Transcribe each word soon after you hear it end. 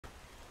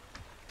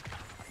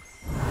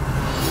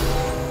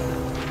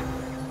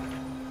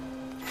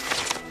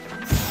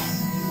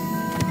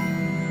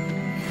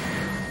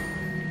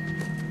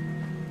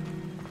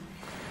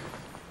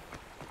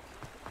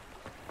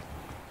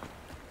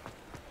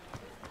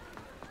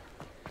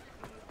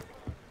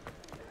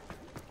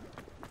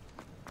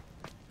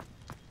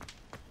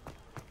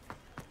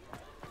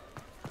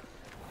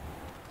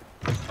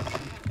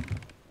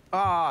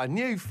Ah,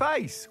 new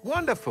face.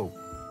 Wonderful.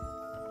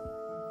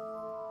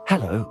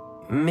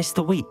 Hello,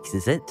 Mr. Weeks,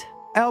 is it?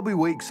 Albie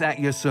Weeks at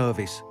your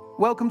service.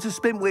 Welcome to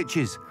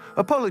Spintwitches.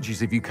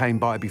 Apologies if you came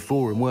by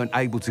before and weren't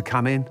able to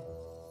come in.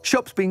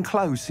 Shop's been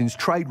closed since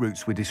trade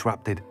routes were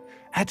disrupted.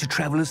 Had to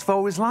travel as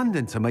far as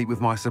London to meet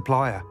with my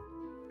supplier.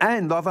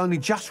 And I've only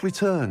just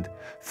returned,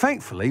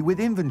 thankfully with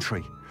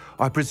inventory.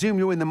 I presume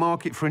you're in the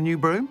market for a new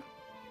broom?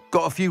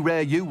 Got a few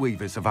rare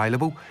U-weavers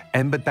available.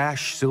 Ember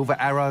Dash, Silver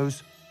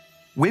Arrows.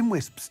 Wind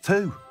Wisps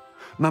too.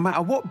 No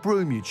matter what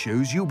broom you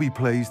choose, you'll be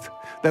pleased.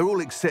 They're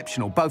all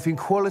exceptional, both in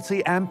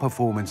quality and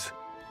performance.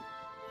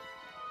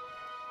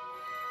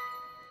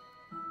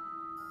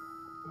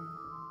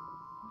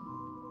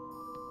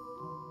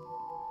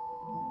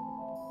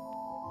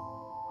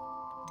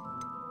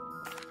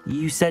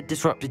 You said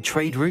disrupted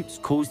trade routes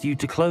caused you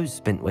to close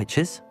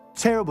Spintwitches?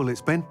 Terrible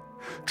it's been.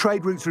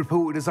 Trade routes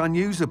reported as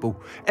unusable.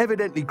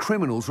 Evidently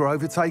criminals are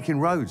overtaking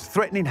roads,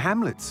 threatening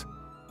hamlets.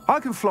 I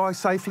can fly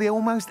safely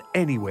almost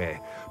anywhere,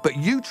 but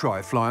you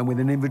try flying with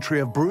an inventory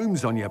of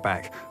brooms on your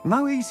back.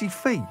 No easy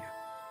feat.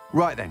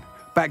 Right then,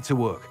 back to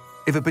work.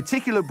 If a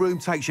particular broom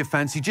takes your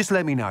fancy, just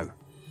let me know.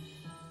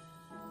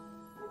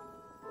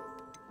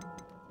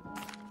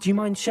 Do you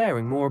mind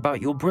sharing more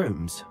about your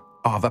brooms?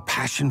 I've a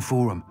passion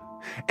for them.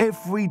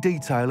 Every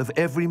detail of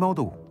every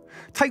model.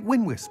 Take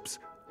Wind Wisps,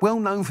 well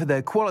known for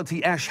their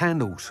quality ash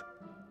handles.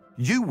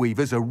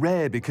 U-weavers are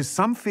rare because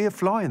some fear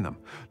flying them,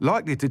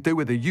 likely to do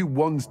with the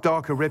U-wand's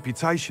darker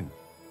reputation.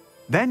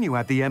 Then you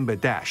have the Ember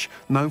Dash,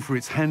 known for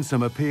its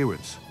handsome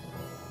appearance.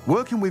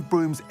 Working with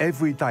brooms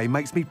every day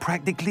makes me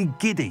practically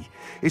giddy.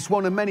 It's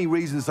one of many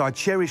reasons I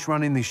cherish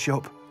running this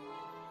shop.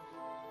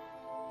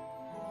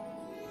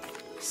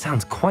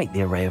 Sounds quite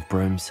the array of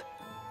brooms.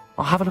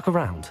 I'll have a look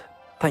around.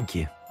 Thank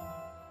you.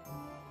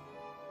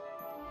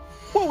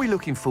 What are we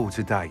looking for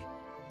today?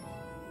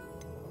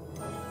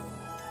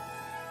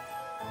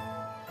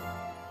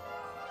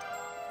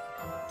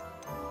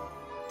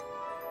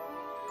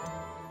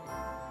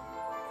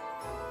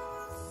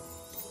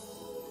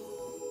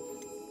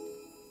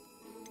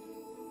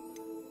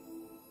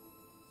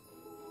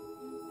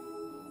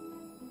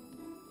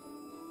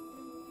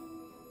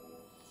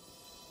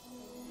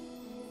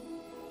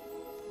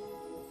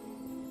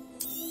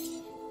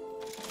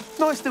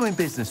 Nice doing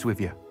business with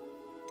you.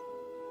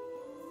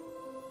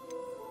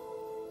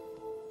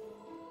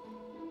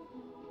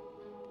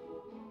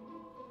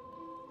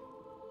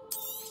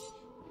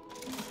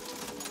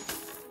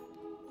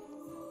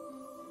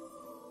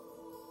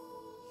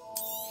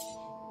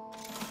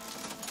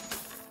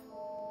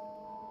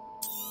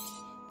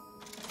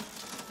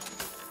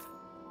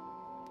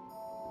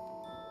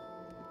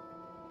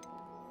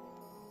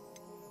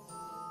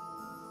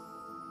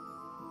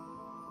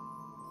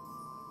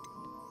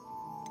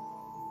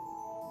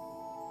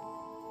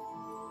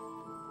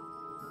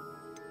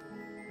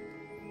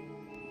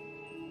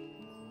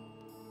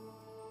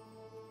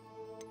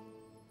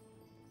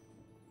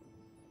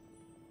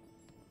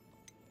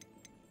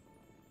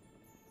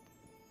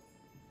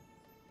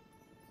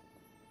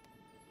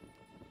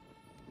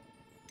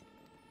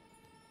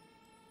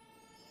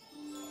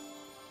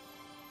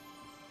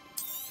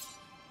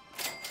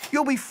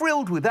 You'll be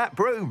thrilled with that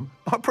broom,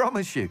 I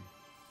promise you.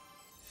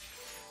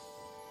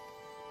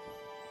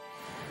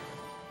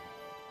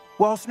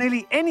 Whilst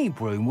nearly any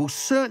broom will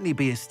certainly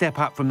be a step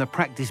up from the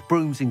practice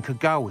brooms in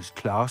Kagawa's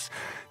class,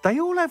 they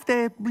all have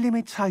their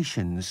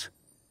limitations.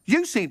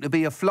 You seem to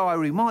be a flyer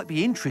who might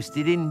be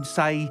interested in,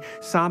 say,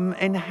 some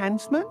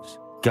enhancements?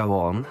 Go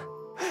on.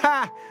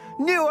 Ha!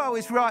 Knew I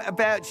was right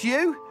about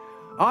you.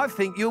 I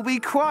think you'll be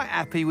quite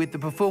happy with the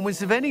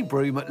performance of any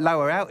broom at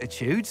lower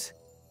altitudes.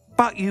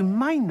 But you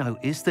may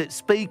notice that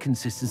speed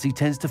consistency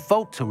tends to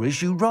falter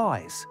as you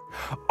rise.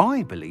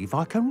 I believe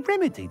I can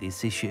remedy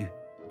this issue.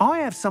 I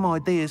have some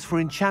ideas for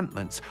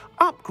enchantments,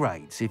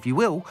 upgrades, if you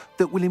will,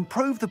 that will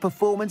improve the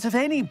performance of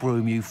any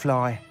broom you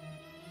fly.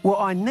 What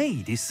I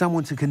need is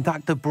someone to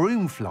conduct a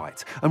broom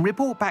flight and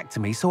report back to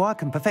me so I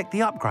can perfect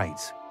the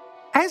upgrades.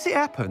 As it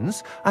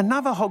happens,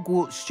 another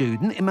Hogwarts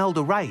student,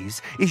 Imelda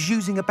Reyes, is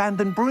using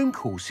abandoned broom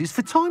courses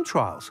for time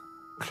trials.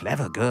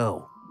 Clever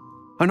girl.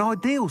 An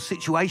ideal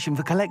situation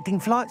for collecting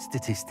flight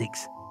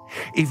statistics.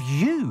 If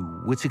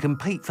you were to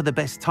compete for the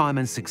best time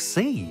and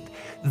succeed,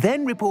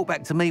 then report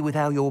back to me with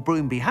how your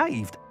broom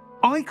behaved,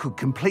 I could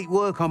complete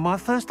work on my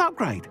first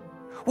upgrade.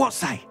 What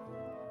say?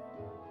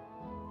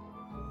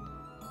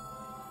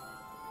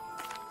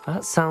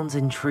 That sounds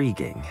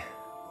intriguing.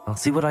 I'll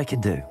see what I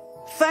can do.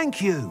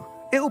 Thank you.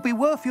 It'll be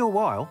worth your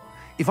while.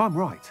 If I'm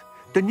right,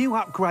 the new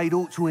upgrade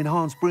ought to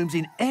enhance brooms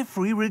in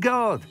every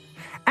regard.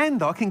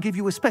 And I can give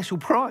you a special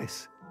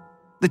price.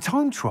 The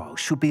time trial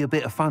should be a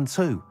bit of fun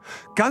too.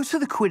 Go to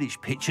the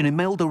Quidditch pitch and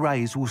Imelda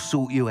Reyes will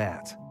sort you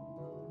out.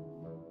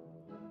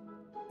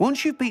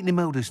 Once you've beaten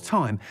Imelda's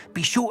time,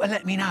 be sure to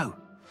let me know.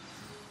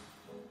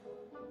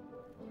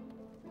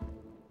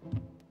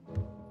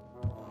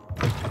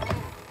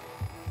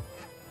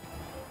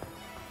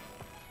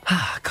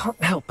 I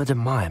can't help but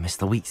admire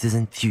Mr. Weeks'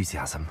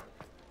 enthusiasm.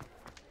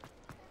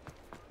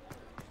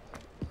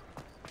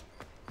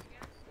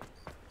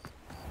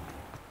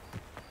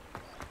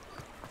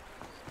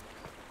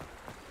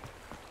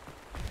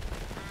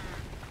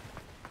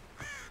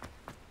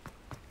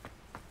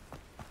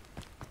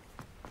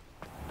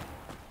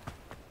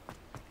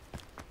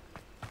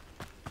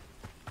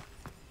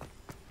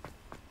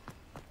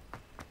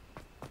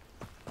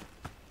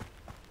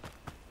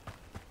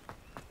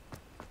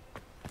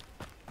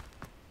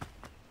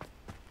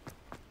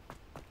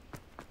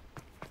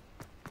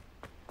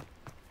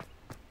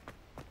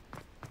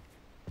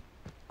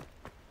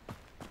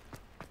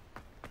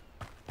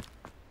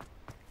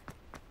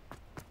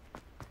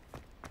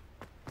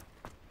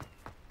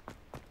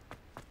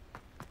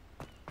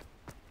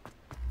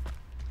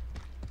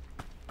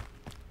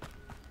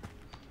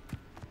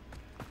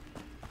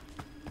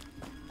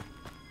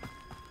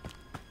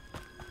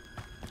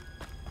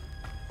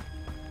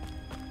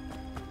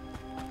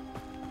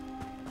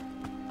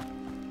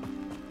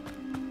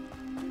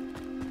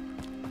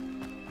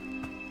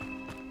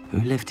 Who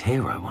lived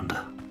here, I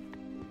wonder?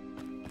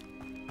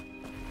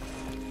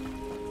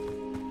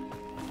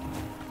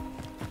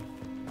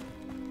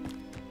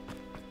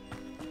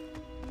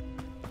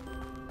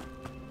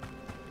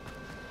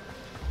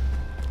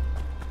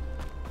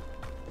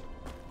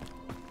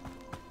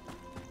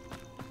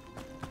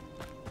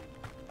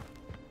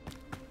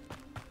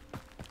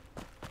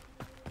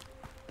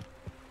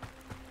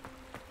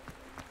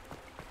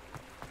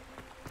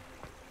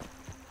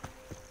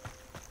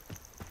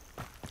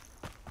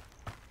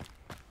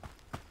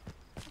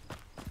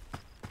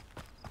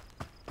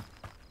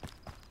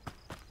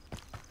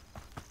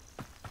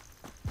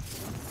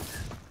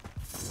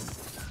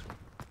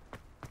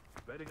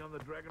 Betting on the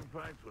dragon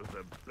fights was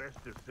the best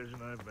decision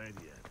I've made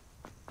yet.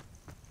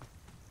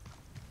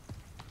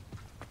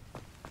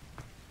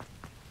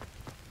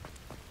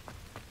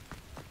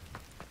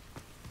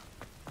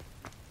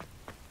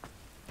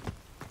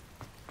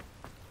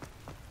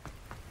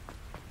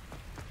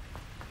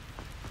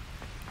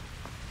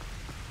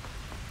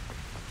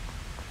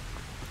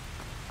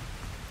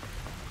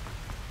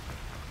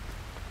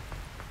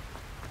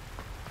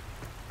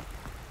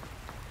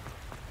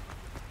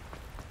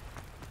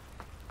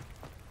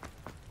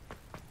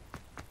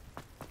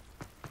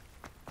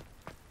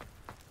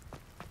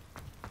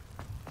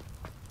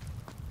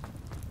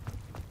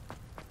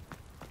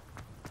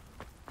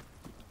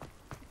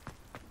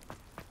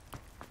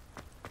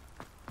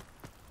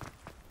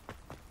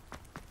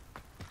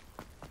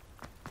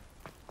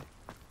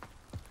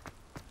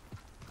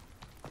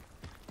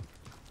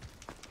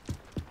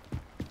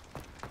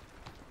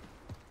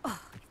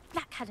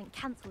 Hadn't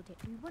cancelled it,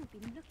 we wouldn't be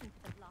looking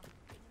for the last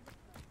thing.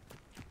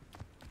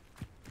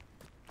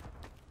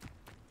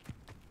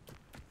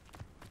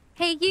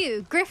 Hey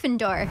you,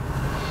 Gryffindor.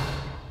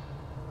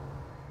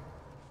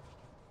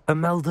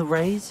 Imelda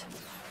Reyes?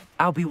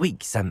 Albie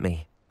Week sent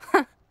me.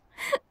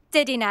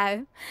 Did he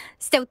now?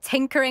 Still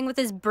tinkering with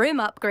his broom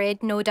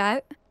upgrade, no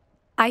doubt.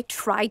 I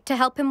tried to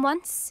help him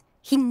once.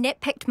 He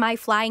nitpicked my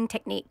flying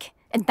technique,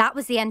 and that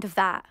was the end of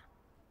that.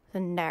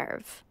 The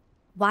nerve.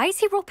 Why is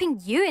he roping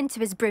you into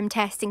his broom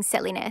testing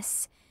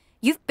silliness?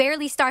 You've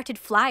barely started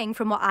flying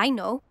from what I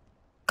know.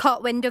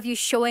 Caught wind of you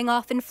showing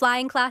off in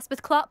flying class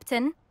with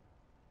Clopton.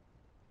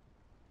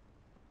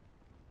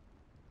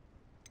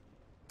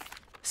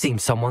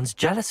 Seems someone's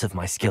jealous of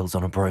my skills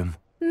on a broom.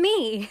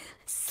 Me?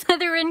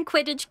 Slytherin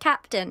Quidditch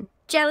captain.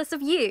 Jealous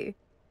of you?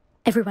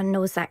 Everyone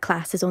knows that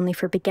class is only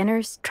for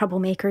beginners,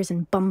 troublemakers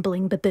and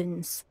bumbling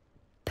baboons.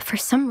 But for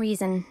some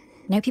reason,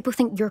 now people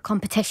think you're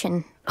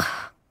competition.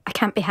 Ugh, I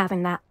can't be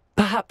having that.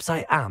 Perhaps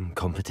I am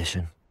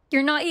competition.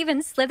 You're not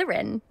even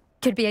Slytherin.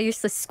 Could be a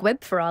useless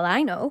squib for all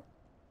I know.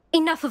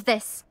 Enough of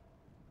this.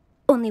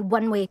 Only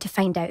one way to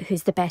find out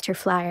who's the better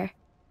flyer.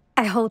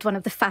 I hold one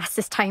of the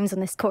fastest times on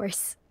this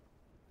course.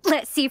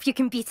 Let's see if you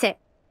can beat it.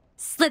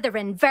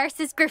 Slytherin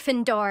versus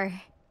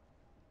Gryffindor.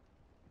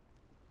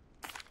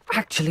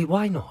 Actually,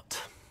 why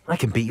not? I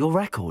can beat your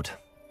record.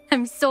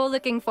 I'm so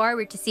looking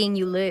forward to seeing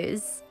you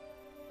lose.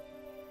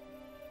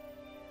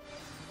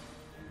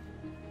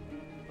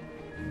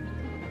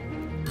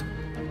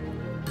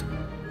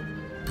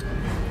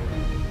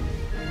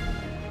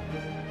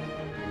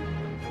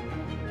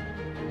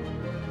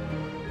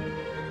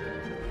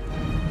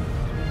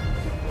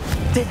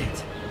 Did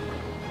it?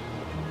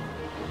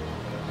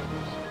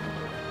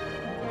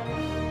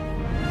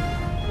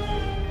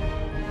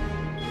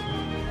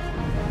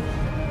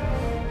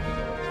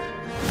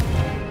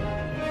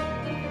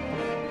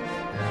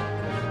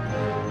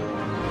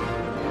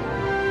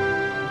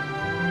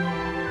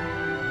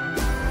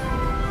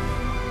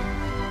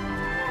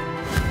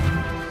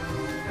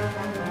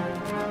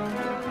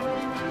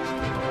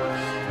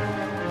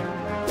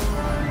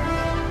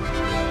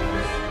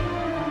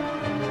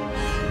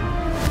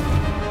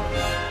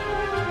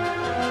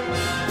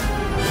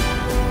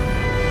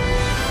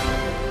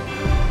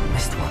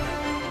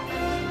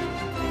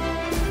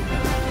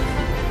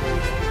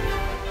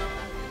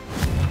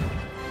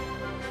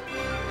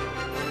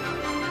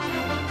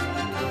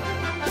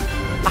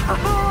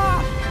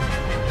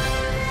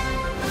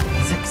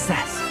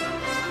 Success.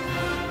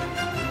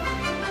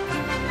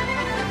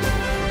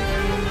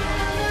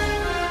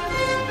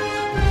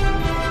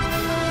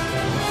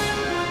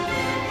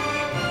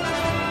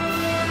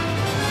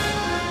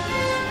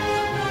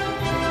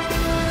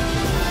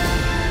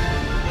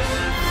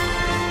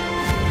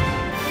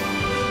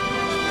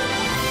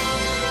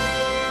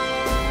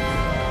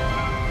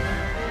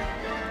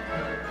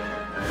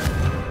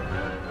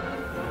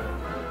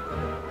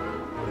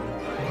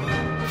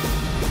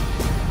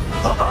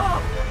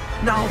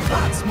 Now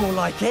that's more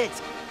like it.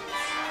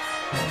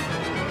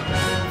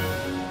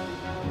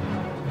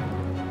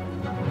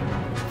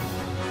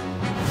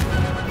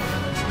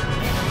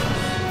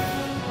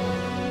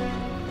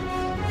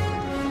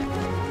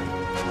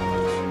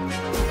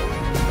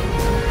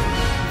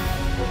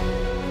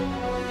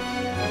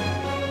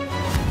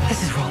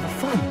 This is rather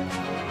fun.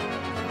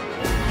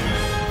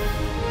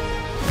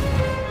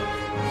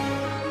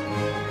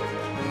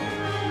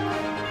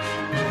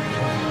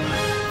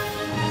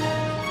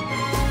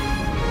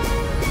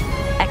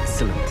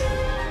 Excellent.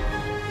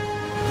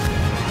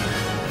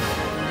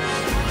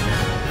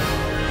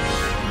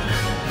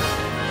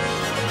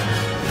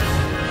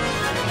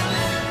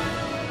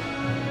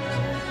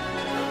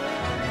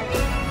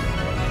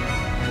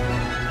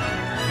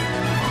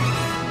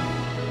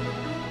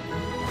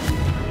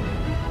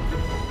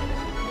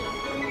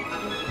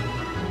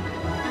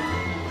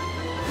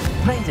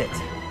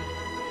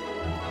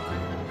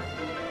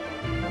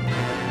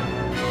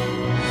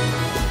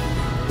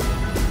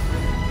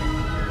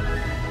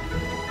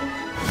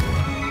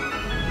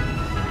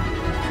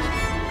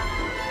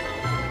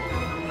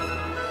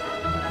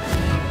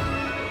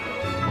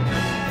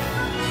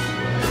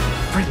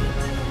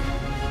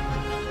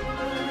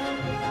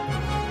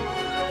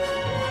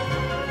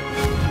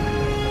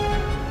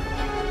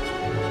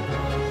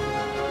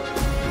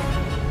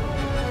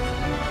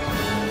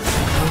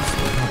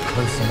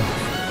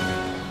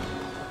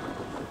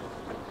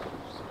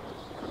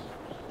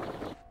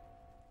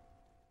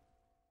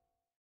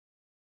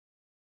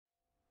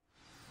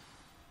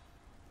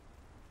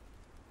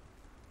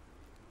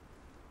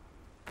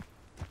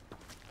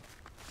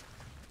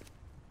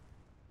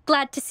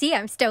 Glad to see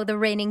I'm still the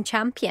reigning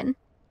champion.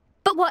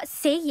 But what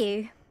say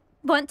you?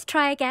 Want to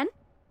try again?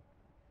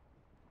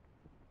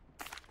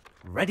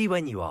 Ready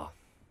when you are.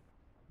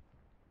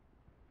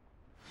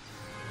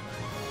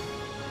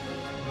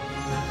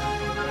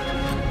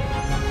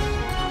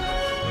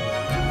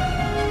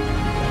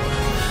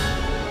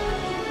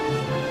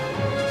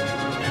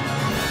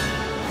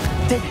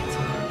 Did it!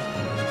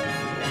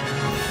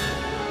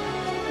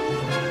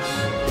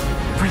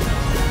 Brilliant!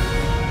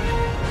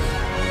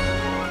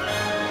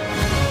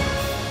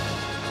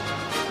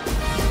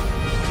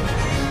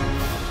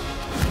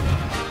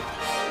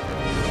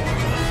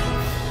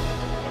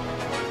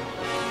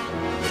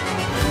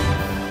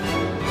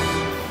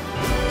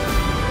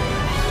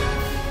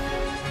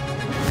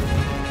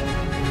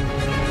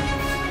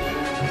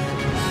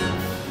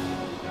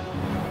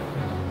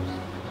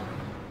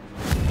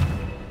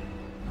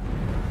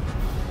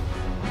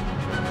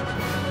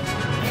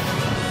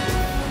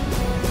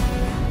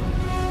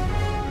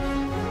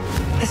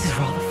 This is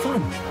rather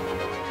fun.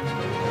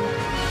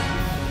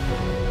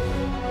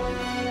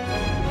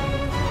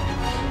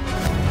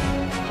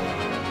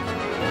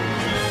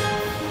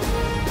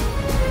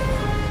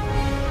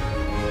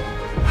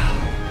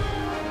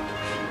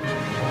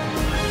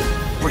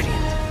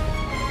 Brilliant.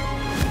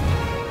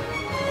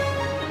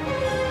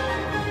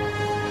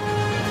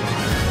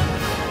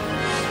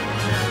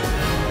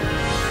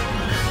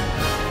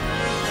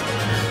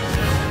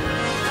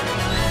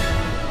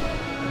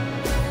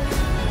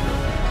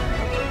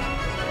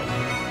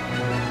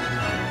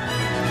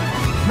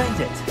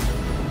 Made it.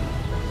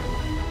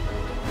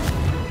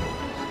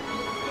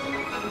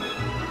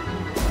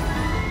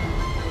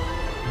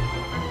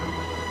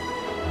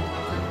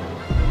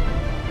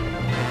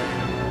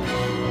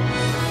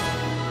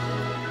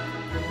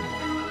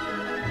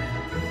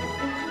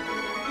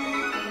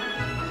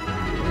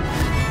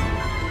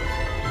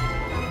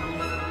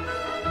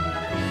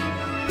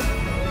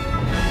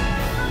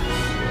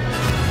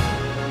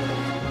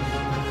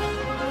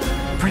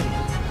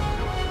 Brilliant.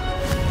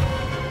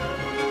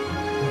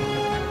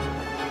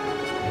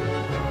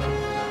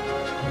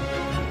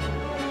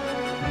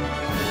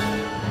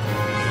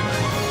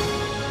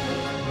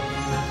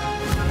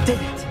 Did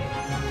it.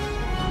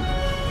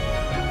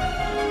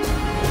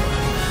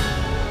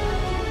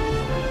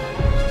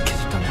 Could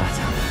have done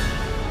better.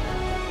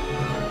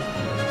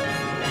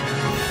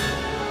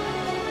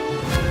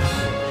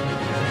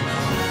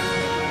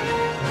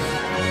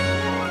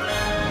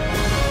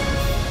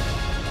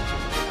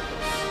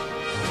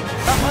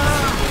 Aha!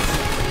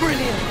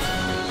 Brilliant!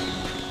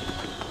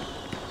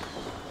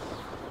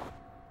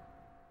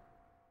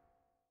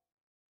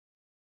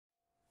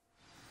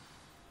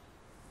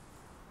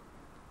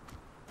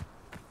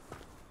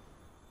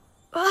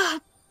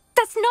 Ugh,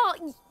 that's not...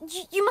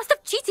 You must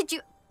have cheated,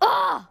 you...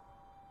 Ugh!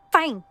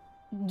 Fine.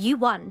 You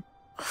won.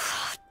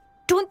 Ugh,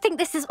 don't think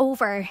this is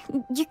over.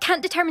 You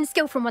can't determine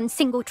skill from one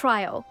single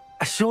trial.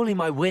 Surely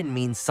my win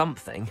means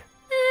something.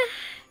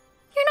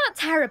 You're not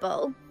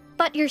terrible,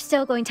 but you're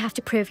still going to have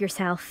to prove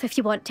yourself if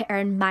you want to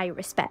earn my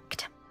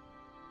respect.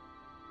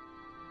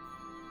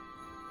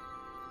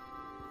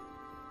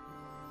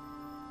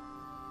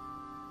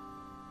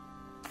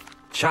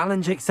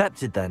 Challenge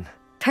accepted then.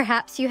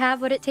 Perhaps you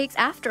have what it takes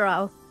after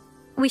all.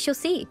 We shall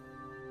see.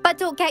 But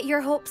don't get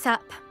your hopes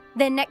up.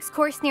 The next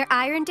course near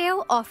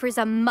Irondale offers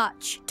a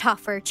much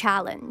tougher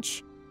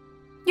challenge.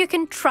 You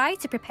can try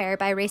to prepare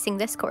by racing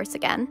this course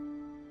again.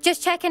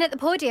 Just check in at the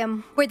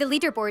podium, where the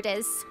leaderboard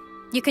is.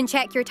 You can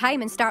check your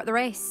time and start the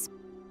race.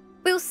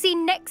 We'll see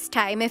next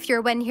time if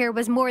your win here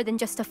was more than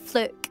just a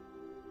fluke.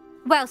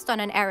 Whilst on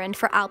an errand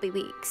for Albie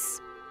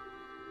Weeks.